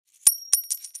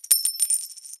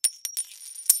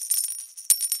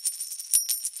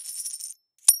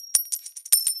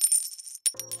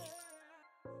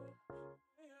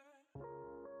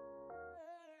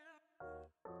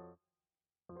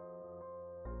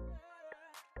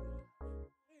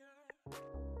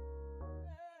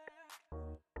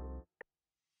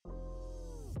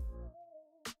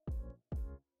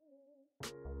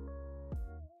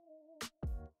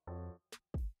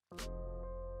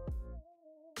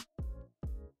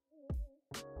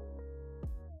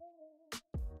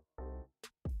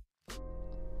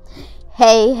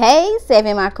Hey,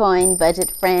 saving my coin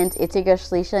budget friends, it's your girl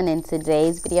Shalisha, and in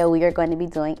today's video we are going to be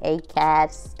doing a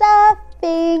cash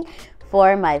stuffing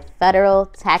for my federal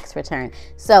tax return.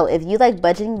 So if you like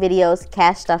budgeting videos,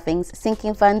 cash stuffings,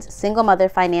 sinking funds, single mother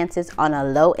finances on a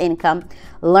low income,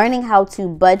 learning how to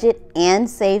budget and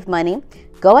save money,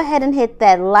 go ahead and hit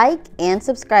that like and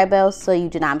subscribe bell so you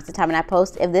do not miss the time when I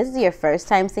post. If this is your first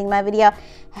time seeing my video,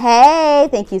 hey,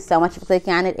 thank you so much for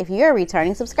clicking on it. If you're a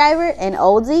returning subscriber, an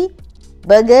oldie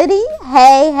but goodie,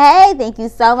 hey, thank you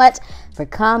so much for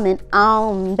coming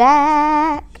on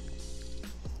back.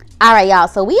 All right, y'all,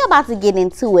 so we about to get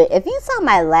into it. If you saw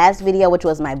my last video, which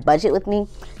was my budget with me,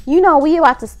 you know we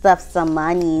about to stuff some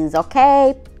monies,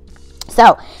 okay?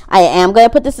 So I am going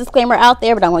to put this disclaimer out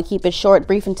there, but I'm going to keep it short,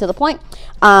 brief, and to the point.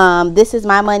 This is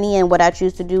my money, and what I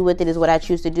choose to do with it is what I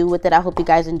choose to do with it. I hope you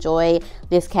guys enjoy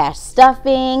this cash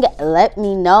stuffing. Let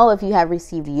me know if you have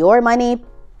received your money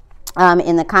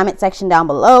in the comment section down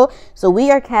below. So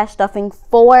we are cash stuffing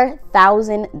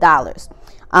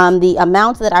 $4,000. The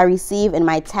amount that I received in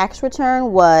my tax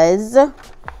return was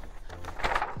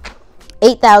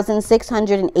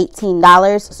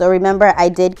 $8,618. So remember, I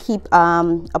did keep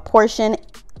a portion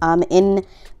in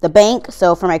the bank.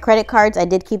 So for my credit cards, I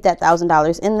did keep that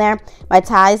 $1,000 in there. My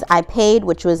tithes I paid,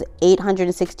 which was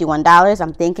 $861.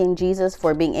 I'm thanking Jesus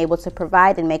for being able to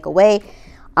provide and make a way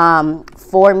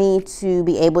for me to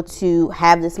be able to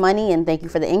have this money, and thank you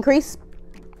for the increase.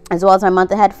 As well as my month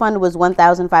ahead fund was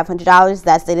 $1,500.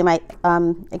 That stayed in my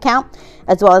account,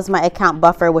 as well as my account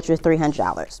buffer, which was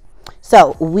 $300.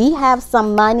 So we have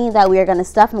some money that we are going to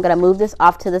stuff. I'm going to move this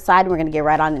off to the side, and we're going to get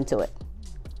right on into it.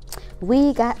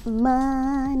 We got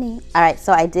money. All right,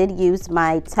 so I did use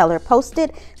my teller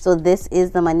posted. So this is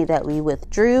the money that we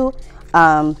withdrew.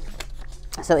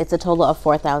 So it's a total of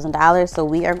 $4,000. So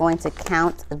we are going to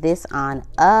count this on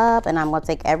up, and I'm going to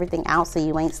take everything out so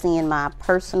you ain't seeing my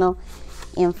personal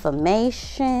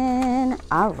information.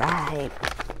 All right.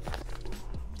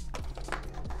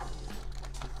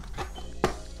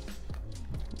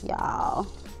 Y'all,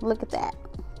 look at that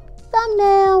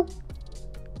thumbnail.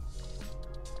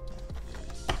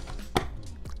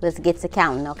 Let's get to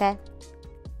counting, okay?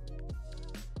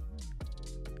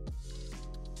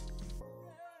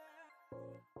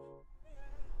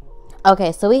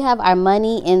 Okay, so we have our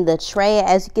money in the tray.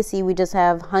 As you can see, we just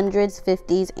have hundreds,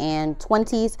 50s, and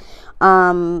 20s.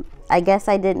 I guess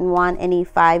I didn't want any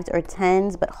 5s or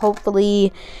 10s, but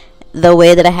hopefully the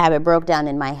way that I have it broke down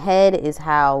in my head is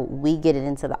how we get it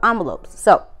into the envelopes.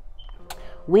 So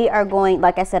we are going,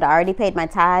 like I said, I already paid my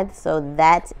tithe, so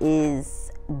that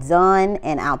is done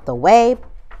and out the way.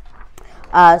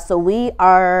 So we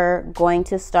are going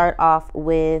to start off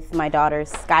with my daughter,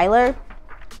 Skylar.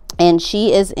 And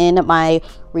she is in my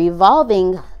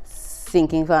revolving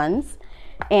sinking funds,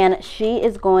 and she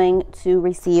is going to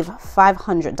receive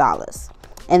 $500.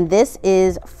 And this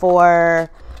is for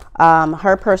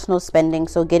her personal spending.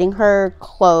 So getting her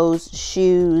clothes,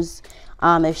 shoes,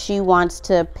 if she wants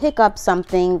to pick up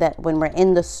something that when we're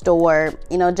in the store,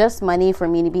 you know, just money for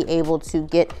me to be able to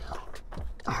get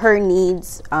her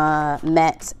needs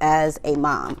met as a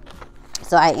mom.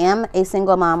 So I am a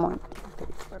single mom,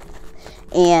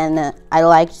 and I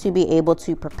like to be able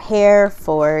to prepare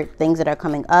for things that are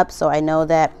coming up. So I know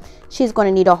that she's going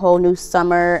to need a whole new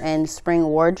summer and spring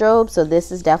wardrobe. So this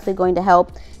is definitely going to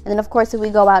help. And then, of course, if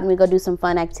we go out and we go do some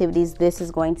fun activities, this is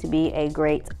going to be a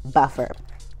great buffer.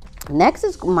 Next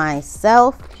is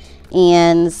myself.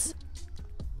 And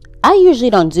I usually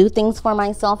don't do things for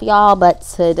myself, y'all. But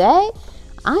today,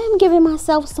 I am giving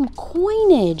myself some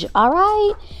coinage, all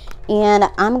right? And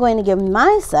I'm going to give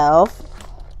myself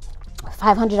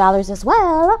 $500 as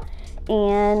well,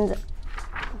 and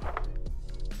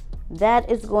that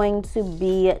is going to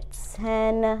be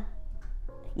 10.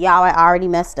 Y'all, I already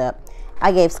messed up.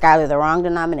 I gave Skylar the wrong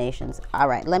denominations. All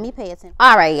right, let me pay attention.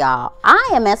 All right, y'all, I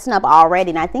am messing up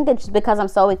already, and I think it's just because I'm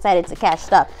so excited to cash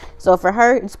stuff. So for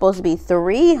her, it's supposed to be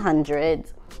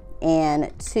 300 and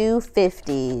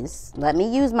 250s. Let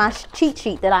me use my cheat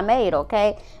sheet that I made,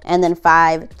 okay? And then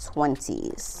 5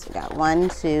 20s. We got 1,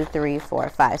 2, 3, 4,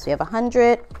 5. So we have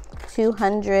 100,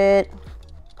 200,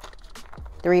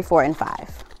 3, 4, and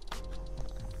 5.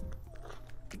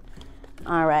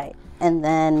 All right. And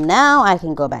then now I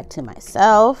can go back to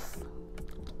myself.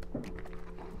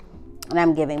 And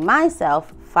I'm giving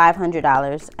myself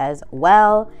 $500 as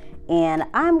well. And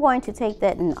I'm going to take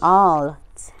that in all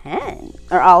 10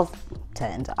 or all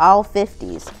 10s, all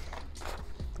 50s.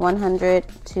 100,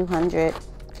 200,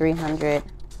 300,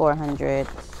 400,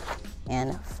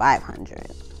 and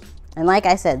 500. And like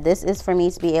I said, this is for me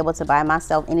to be able to buy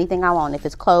myself anything I want. If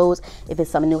it's clothes, if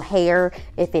it's some new hair,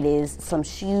 if it is some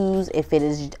shoes, if it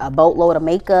is a boatload of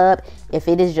makeup, if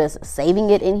it is just saving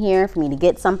it in here for me to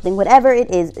get something, whatever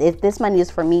it is, if this money is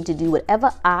for me to do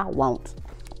whatever I want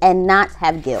and not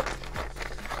have guilt.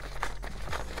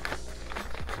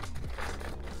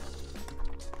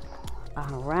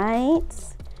 All right.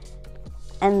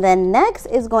 And then next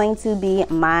is going to be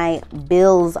my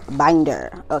bills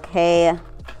binder, okay?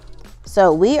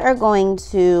 So we are going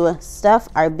to stuff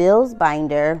our bills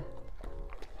binder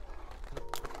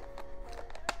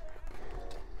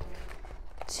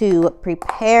to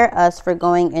prepare us for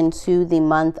going into the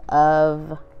month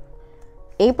of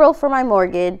April for my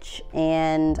mortgage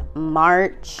and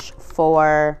March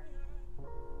for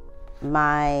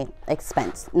my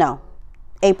expense. No,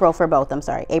 April for both. I'm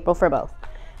sorry, April for both.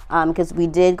 Because we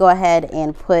did go ahead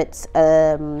and put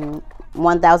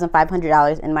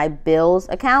 $1,500 in my bills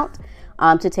account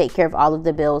to take care of all of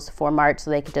the bills for March, so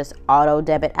they could just auto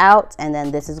debit out, and then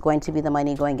this is going to be the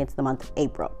money going into the month of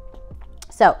April.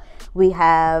 So we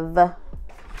have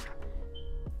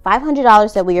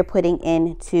 $500 that we are putting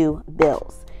into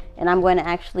bills, and I'm going to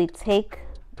actually take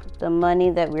the money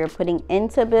that we are putting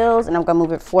into bills and I'm going to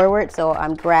move it forward, so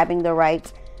I'm grabbing the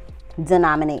right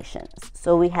denominations.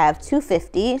 So we have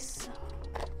 250s,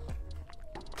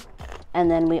 and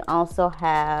then we also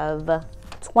have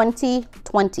 20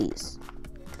 20s.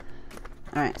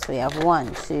 All right, so we have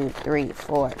 1 2 3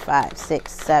 4 5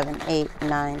 6 7 8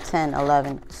 9 10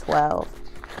 11 12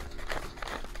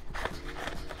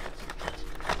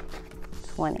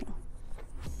 20.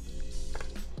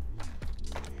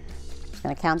 Just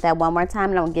gonna count that one more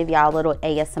time and I'm gonna give y'all a little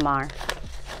ASMR.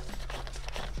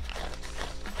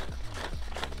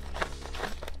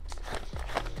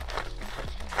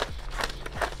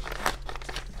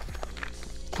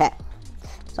 Okay,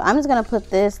 so I'm just gonna put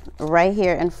this right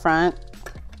here in front.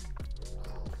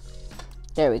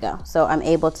 There we go. So I'm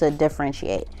able to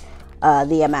differentiate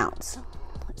the amounts.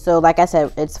 So like I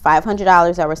said, it's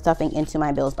 $500 that we're stuffing into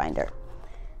my bills binder.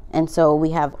 And so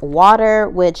we have water,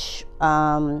 which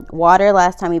water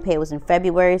last time we paid was in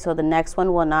February, so the next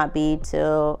one will not be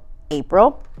till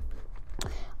April.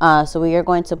 So we are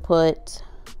going to put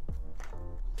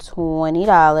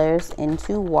 $20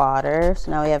 into water.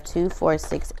 So now we have 2 4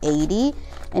 6 80,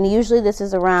 and usually this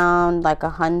is around like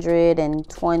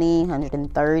 120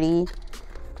 130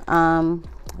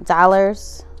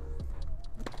 dollars.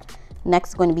 Next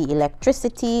is going to be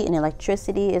electricity, and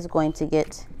electricity is going to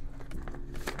get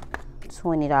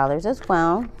 $20 as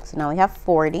well. So now we have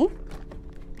 40.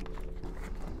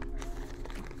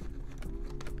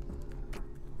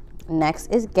 Next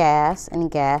is gas,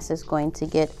 and gas is going to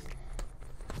get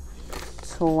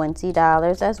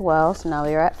 $20 as well. So now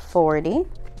we're at 40.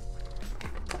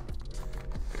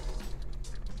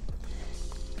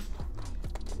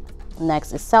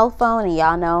 Next is cell phone, and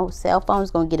y'all know cell phone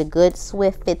is going to get a good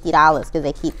swift $50 because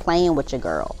they keep playing with your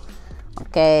girl.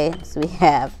 Okay, so we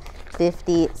have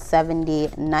 50, 70,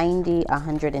 90,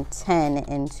 110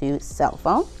 into cell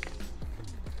phone.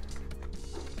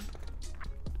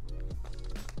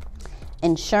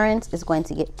 Insurance is going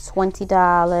to get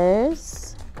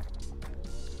 $20.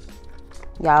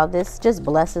 Y'all, this just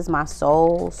blesses my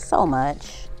soul so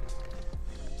much.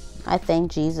 I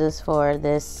thank Jesus for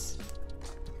this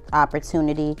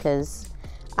opportunity, because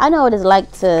I know what it's like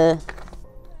to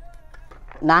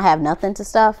not have nothing to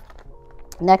stuff.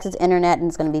 Next is internet, and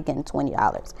it's going to be getting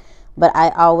 $20. But I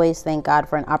always thank God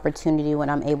for an opportunity when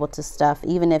I'm able to stuff,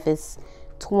 even if it's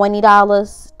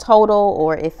 $20 total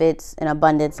or if it's an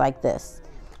abundance like this.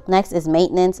 Next is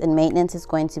maintenance, and maintenance is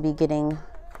going to be getting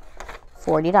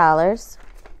 $40.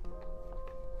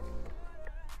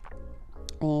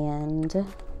 And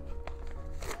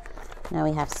now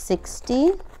we have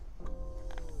 60.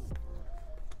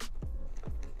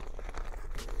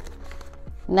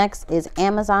 Next is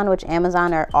Amazon, which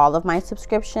Amazon are all of my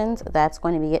subscriptions. That's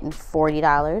going to be getting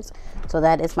 $40. So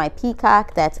that is my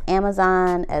Peacock. That's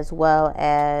Amazon, as well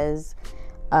as,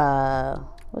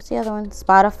 what's the other one?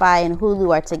 Spotify and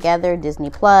Hulu are together, Disney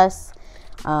Plus.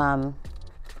 So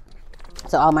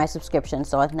all my subscriptions.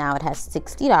 So now it has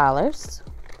 $60.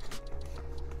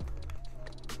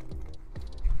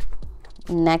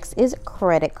 Next is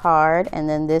credit card, and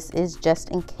then this is just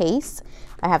in case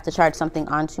I have to charge something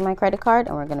onto my credit card,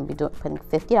 and we're going to be putting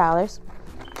 $50.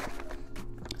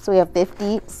 So we have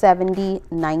 50, 70,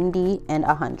 90, and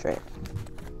 100.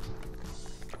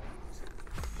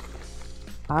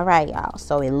 All right, y'all.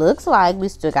 So it looks like we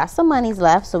still got some monies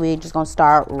left, so we're just going to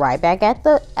start right back at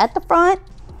the front.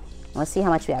 Let's see how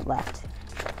much we have left.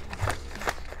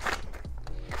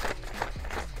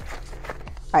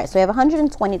 right, so we have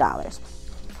 $120.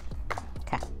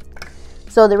 Okay.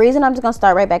 So the reason I'm just gonna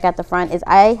start right back at the front is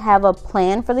I have a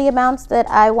plan for the amounts that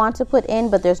I want to put in,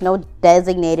 but there's no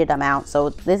designated amount. So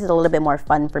this is a little bit more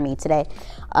fun for me today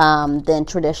than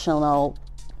traditional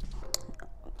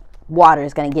water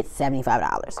is gonna get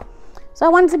 $75. So I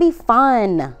want it to be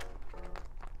fun.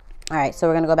 All right, so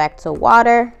we're gonna go back to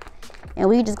water and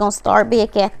we just gonna start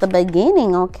back at the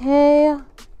beginning, okay? All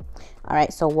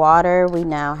right, so water, we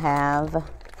now have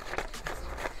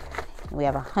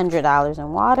 $100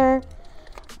 in water.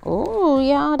 Oh,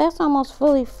 y'all, that's almost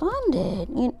fully funded.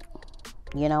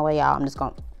 You know what, y'all? I'm just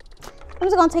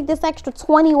gonna take this extra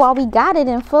 20 while we got it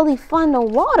and fully fund the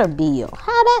water bill.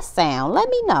 How that sound? Let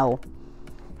me know.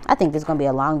 I think this is gonna be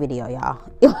a long video, y'all.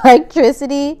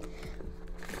 Electricity.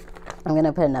 I'm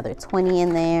gonna put another 20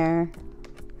 in there.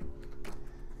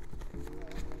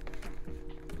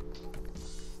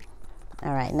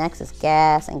 All right, next is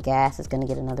gas, and gas is gonna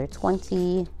get another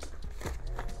 20.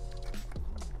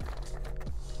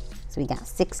 So we got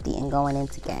 60 and going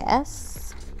into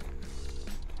gas.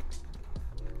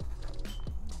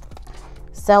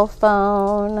 Cell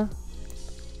phone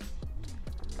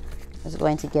is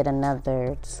going to get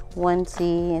another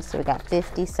 20. So we got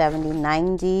 50, 70,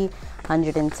 90,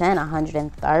 110,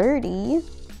 130.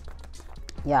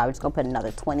 Yeah, we're just gonna put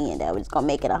another 20 in there. We're just gonna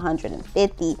make it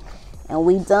 150. And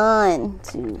we done.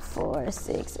 2, 4,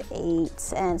 6, 8,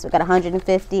 10. So we got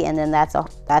 150, and then that's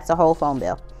a whole phone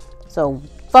bill. So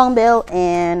phone bill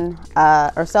and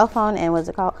or cell phone and what's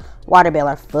it called, water bill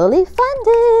are fully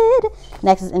funded.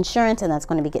 Next is insurance, and that's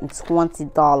going to be getting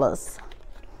 $20.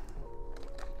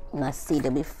 Let's see,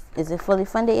 is it fully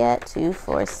funded yet? 2,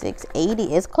 4, 6,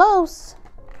 80 is close.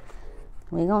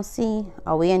 We gonna see.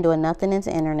 Oh, we ain't doing nothing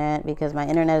into internet because my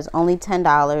internet is only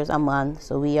 $10 a month,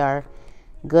 so we are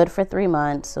good for 3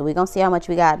 months. So we gonna see how much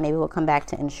we got. Maybe we'll come back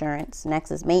to insurance.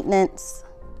 Next is maintenance.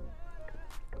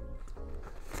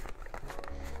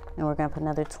 And we're gonna put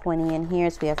another 20 in here.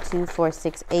 So we have 2, 4,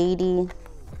 6, 80.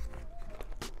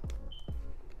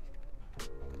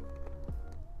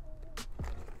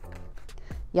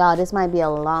 Y'all, this might be a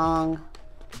long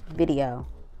video.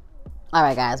 All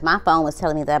right, guys, my phone was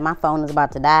telling me that my phone is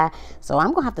about to die, so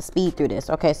I'm gonna have to speed through this.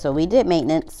 Okay, so we did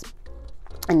maintenance,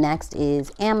 and next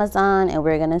is Amazon, and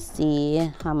we're gonna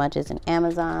see how much is in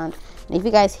Amazon. And if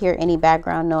you guys hear any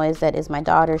background noise, that is my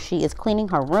daughter. She is cleaning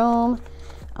her room.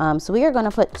 So we are going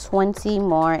to put 20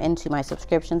 more into my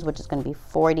subscriptions, which is going to be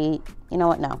 40. You know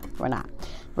what? No, we're not.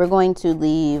 We're going to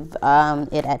leave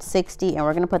it at 60, and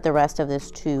we're going to put the rest of this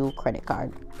to credit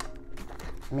card.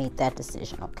 Make that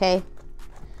decision, okay?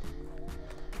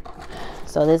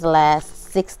 So this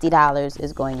last $60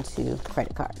 is going to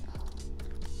credit card.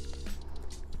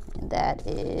 And that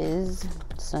is,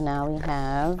 so now we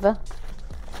have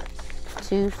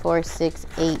 2, 4, 6,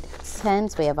 8, 10.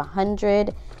 So we have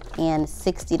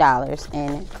 $160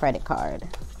 in credit card.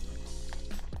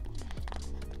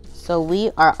 So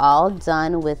we are all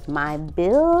done with my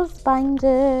bills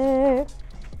binder,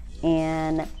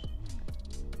 and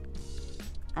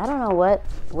I don't know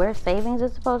where savings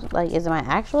is supposed to, like, is it my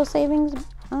actual savings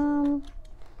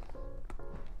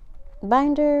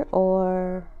binder,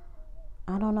 or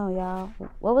I don't know, y'all.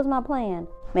 What was my plan?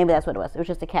 Maybe that's what it was. It was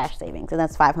just a cash savings, and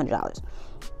that's $500.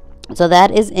 So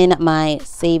that is in my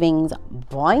savings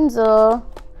binder.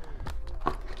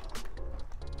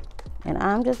 And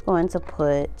I'm just going to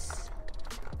put,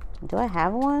 do I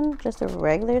have one? Just a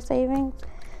regular savings?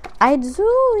 I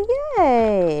do,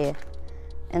 yay.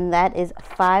 And that is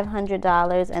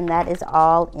 $500, and that is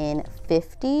all in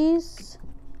 50s.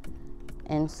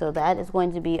 And so that is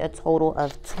going to be a total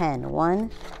of 10.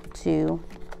 1, 2,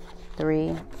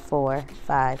 3, 4,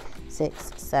 5,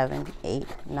 6, 7, 8,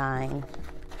 9,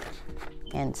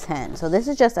 and 10. So this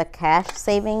is just a cash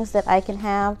savings that I can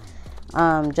have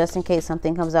just in case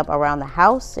something comes up around the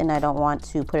house and I don't want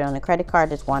to put it on a credit card,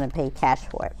 just want to pay cash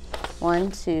for it.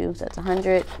 1, 2, so that's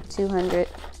 100, 200,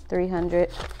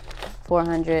 300,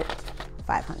 400,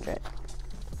 500.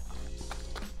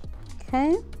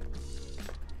 Okay.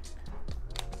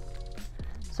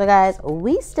 So guys,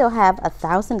 we still have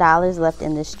 $1,000 left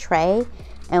in this tray,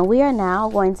 and we are now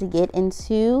going to get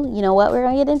into, you know what we're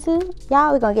going to get into?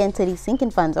 Y'all, we're going to get into these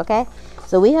sinking funds, okay?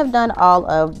 So we have done all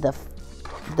of the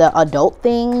adult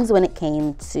things when it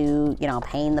came to, you know,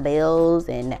 paying the bills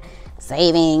and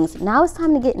savings. Now it's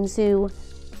time to get into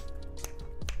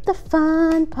the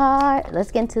fun part. Let's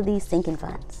get into these sinking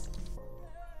funds.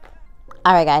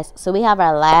 All right, guys, so we have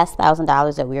our last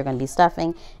 $1,000 that we are going to be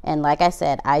stuffing. And like I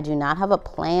said, I do not have a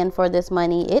plan for this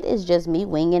money. It is just me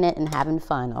winging it and having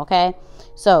fun, okay?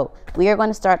 So we are going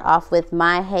to start off with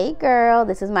my Hey Girl.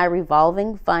 This is my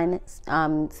revolving fund,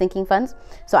 sinking funds.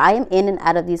 So I am in and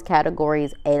out of these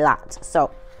categories a lot. So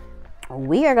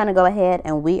we are going to go ahead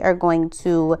and we are going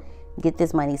to get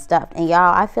this money stuffed. And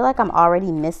y'all, I feel like I'm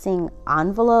already missing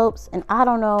envelopes and I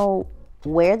don't know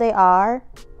where they are.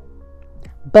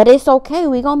 But it's okay.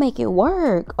 We're going to make it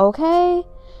work. Okay.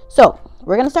 So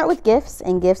we're going to start with gifts.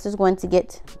 And gifts is going to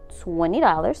get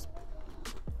 $20.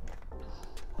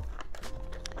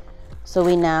 So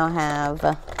we now have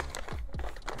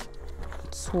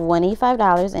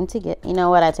 $25 into gift. You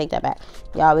know what? I take that back.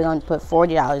 Y'all, we're going to put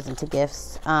 $40 into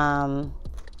gifts.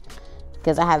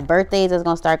 Because I have birthdays that's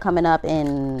going to start coming up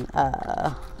in,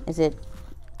 I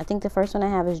think the first one I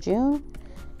have is June,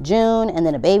 and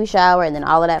then a baby shower, and then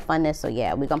all of that funness. So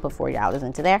yeah, we're gonna put $40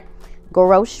 into there.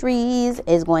 Groceries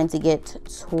is going to get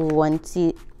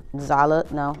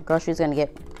 $20. No, groceries gonna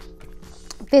get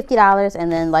 $50.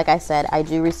 And then, like I said, I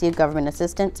do receive government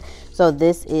assistance. So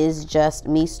this is just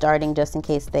me starting just in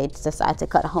case they decide to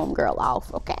cut homegirl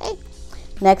off. Okay.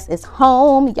 Next is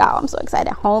home. Y'all, I'm so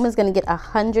excited. Home is gonna get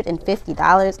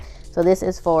 $150. So this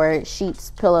is for sheets,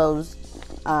 pillows,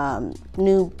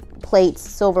 new plates,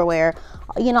 silverware,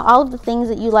 you know, all of the things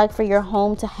that you like for your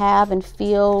home to have and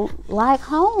feel like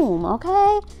home.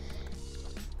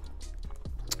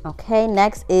 Okay,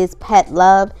 next is Pet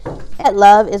Love. Pet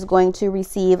Love is going to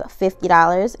receive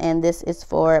 $50, and this is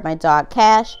for my dog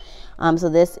Cash. So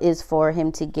this is for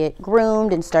him to get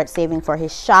groomed and start saving for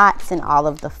his shots and all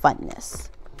of the funness.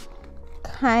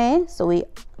 Okay, so we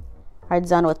are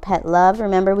done with Pet Love.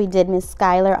 Remember, we did Miss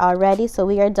Skylar already, so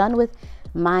we are done with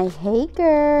my Hey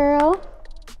Girl.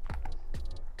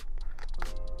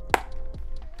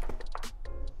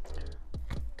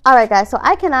 All right, guys, so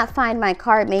I cannot find my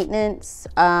card maintenance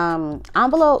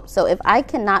envelope. So if I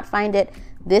cannot find it,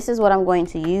 this is what I'm going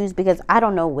to use because I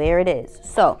don't know where it is.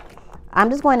 So I'm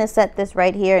just going to set this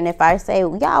right here. And if I say,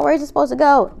 yeah, where is it supposed to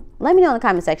go? Let me know in the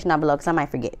comment section down below because I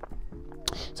might forget.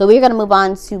 So we're going to move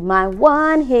on to my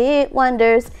one hit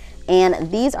wonders. And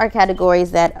these are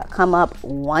categories that come up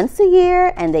once a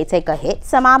year and they take a hit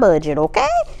to my budget, okay?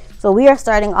 So we are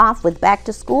starting off with back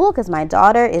to school because my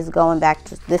daughter is going back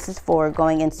to, this is for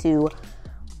going into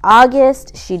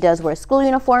August. She does wear school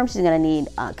uniform. She's going to need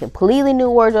a completely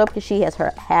new wardrobe because she has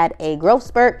had a growth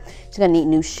spurt. She's going to need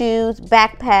new shoes,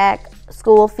 backpack,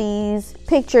 school fees,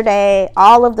 picture day.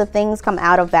 All of the things come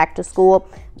out of back to school.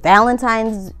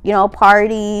 Valentine's, you know,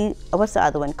 party. What's the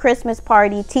other one? Christmas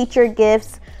party, teacher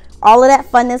gifts. All of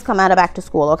that funness come out of back to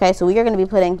school, okay? So we are going to be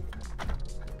putting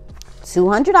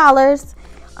 $200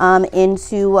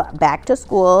 into back to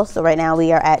school. So right now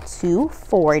we are at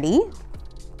 $240.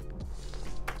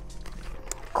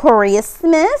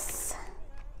 Christmas.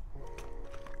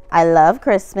 I love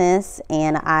Christmas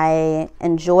and I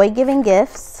enjoy giving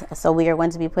gifts. So we are going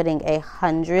to be putting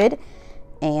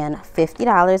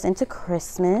 $150 into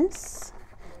Christmas.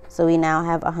 So we now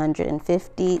have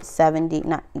 150, 70.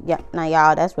 Now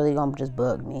y'all, that's really gonna just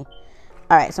bug me.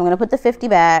 All right, so I'm gonna put the 50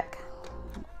 back.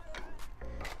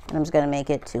 And I'm just going to make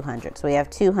it 200. So we have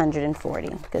 240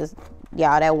 because,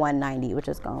 yeah, that 190, which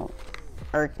is going to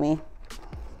irk me.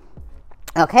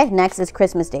 Okay, next is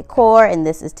Christmas decor. And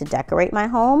this is to decorate my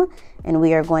home. And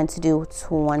we are going to do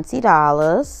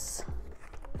 $20.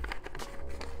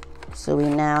 So we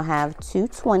now have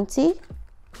 220.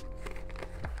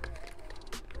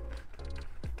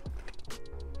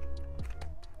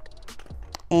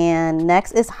 And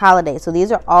next is holidays. So these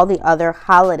are all the other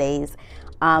holidays.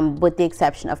 With the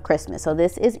exception of Christmas. So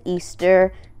this is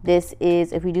Easter. This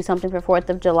is if we do something for 4th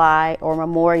of July or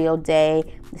Memorial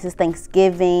Day. This is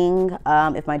Thanksgiving.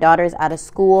 If my daughter is out of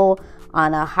school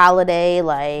on a holiday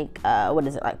like, what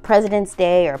is it, like President's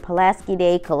Day or Pulaski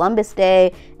Day, Columbus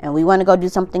Day, and we want to go do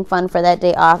something fun for that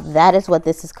day off, that is what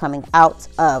this is coming out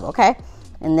of, okay?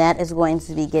 And that is going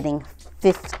to be getting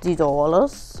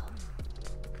 $50.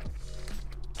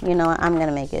 You know what, I'm going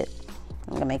to make it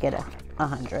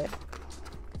 100.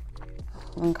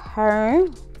 Okay.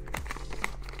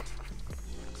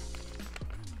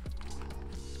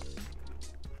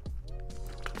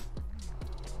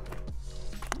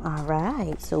 All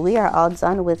right, so we are all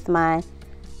done with my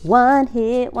one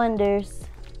hit wonders.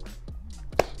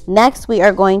 Next, we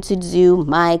are going to do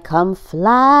my come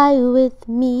fly with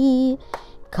me,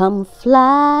 come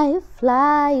fly,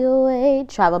 fly away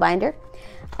travel binder.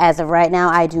 As of right now,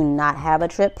 I do not have a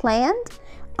trip planned.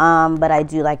 But I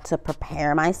do like to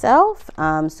prepare myself.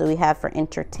 So we have for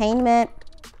entertainment,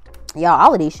 Y'all,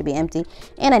 all of these should be empty.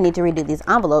 And I need to redo these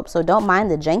envelopes, so don't mind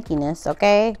the jankiness,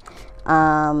 okay?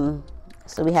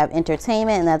 So we have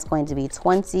entertainment, and that's going to be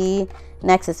 20.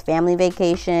 Next is family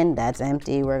vacation. That's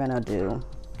empty. We're going to do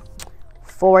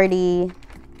 40.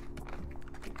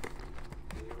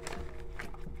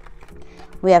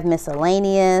 We have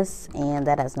miscellaneous, and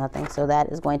that has nothing, so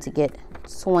that is going to get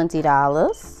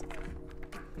 $20.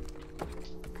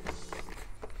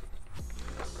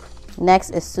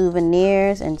 Next is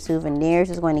souvenirs, and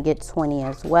souvenirs is going to get 20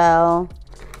 as well.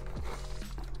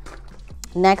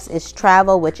 Next is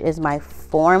travel, which is my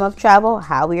form of travel,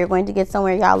 how we are going to get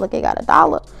somewhere. Y'all, look, it got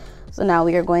 $1. So now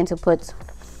we are going to put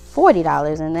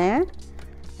 $40 in there.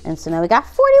 And so now we got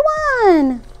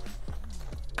 41.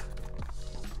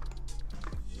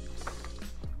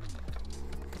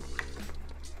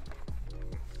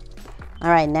 All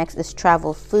right, next is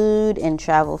travel food, and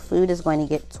travel food is going to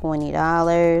get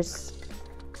 $20.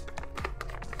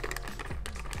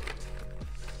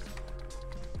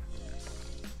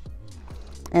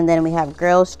 And then we have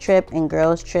girls trip, and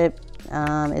girls trip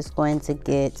is going to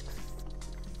get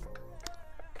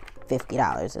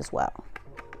 $50 as well.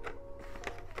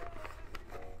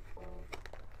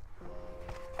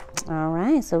 All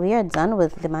right, so we are done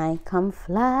with my come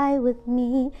fly with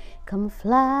me, come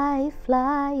fly,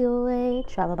 fly away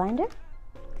travel binder.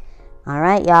 All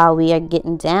right, y'all, we are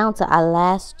getting down to our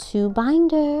last 2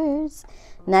 binders.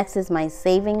 Next is my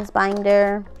savings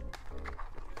binder.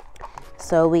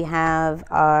 So we have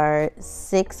our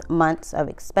 6 months of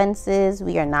expenses.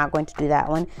 We are not going to do that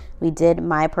one. We did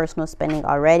my personal spending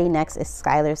already. Next is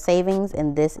Skylar's savings,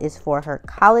 and this is for her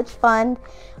college fund.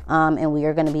 And we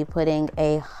are going to be putting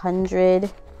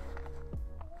 100.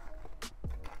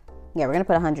 Yeah, we're going to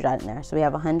put 100 in there. So we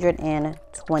have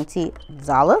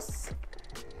 $120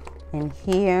 in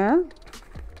here.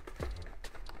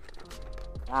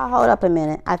 I'll hold up a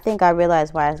minute. I think I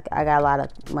realized why I got a lot of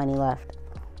money left.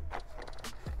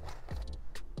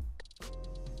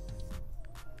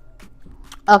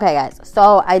 Okay, guys,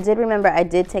 so I did remember I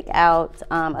did take out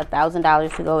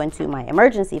 $1,000 to go into my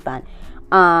emergency fund,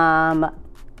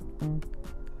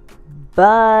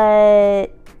 but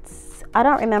I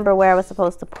don't remember where I was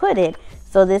supposed to put it.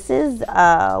 So this is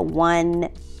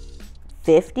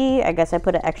 $150. I guess I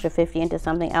put an extra 50 into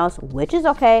something else, which is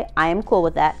okay. I am cool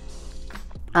with that.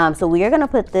 So we are gonna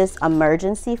put this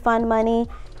emergency fund money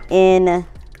in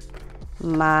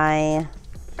my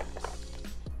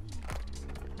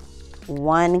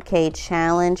 1K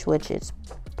challenge, which is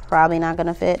probably not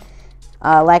gonna fit.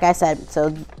 Like I said,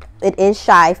 so it is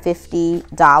shy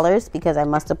 $50 because I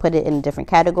must have put it in a different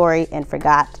category and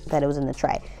forgot that it was in the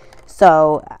tray.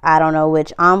 So I don't know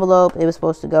which envelope it was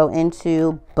supposed to go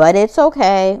into, but it's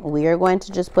okay. We are going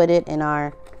to just put it in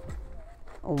our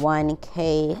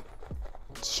 1K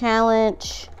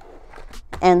challenge.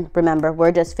 And remember,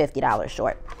 we're just $50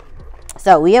 short.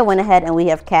 So we have went ahead and we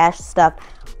have cash stuffed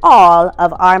all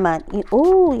of our money.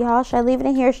 Ooh, y'all, should I leave it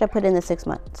in here or should I put it in the 6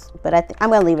 months? But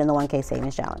I'm going to leave it in the 1K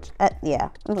savings challenge. Yeah,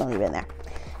 I'm going to leave it in there.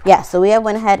 Yeah, so we have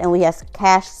went ahead and we have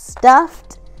cash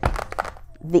stuffed.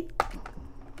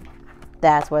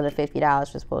 That's where the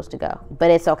 $50 was supposed to go. But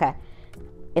it's okay.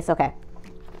 It's okay.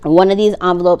 One of these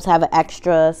envelopes have an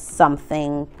extra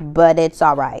something, but it's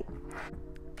all right.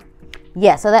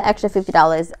 Yeah, so that extra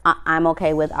 $50 I'm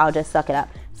okay with. I'll just suck it up.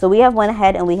 So we have went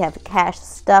ahead and we have cash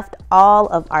stuffed all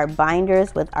of our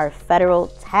binders with our federal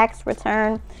tax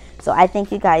return. So I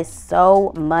thank you guys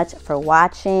so much for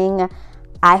watching.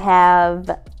 I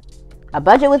have a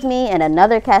budget with me and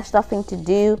another cash stuffing to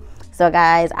do. So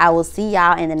guys, I will see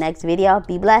y'all in the next video.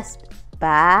 Be blessed.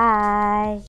 Bye.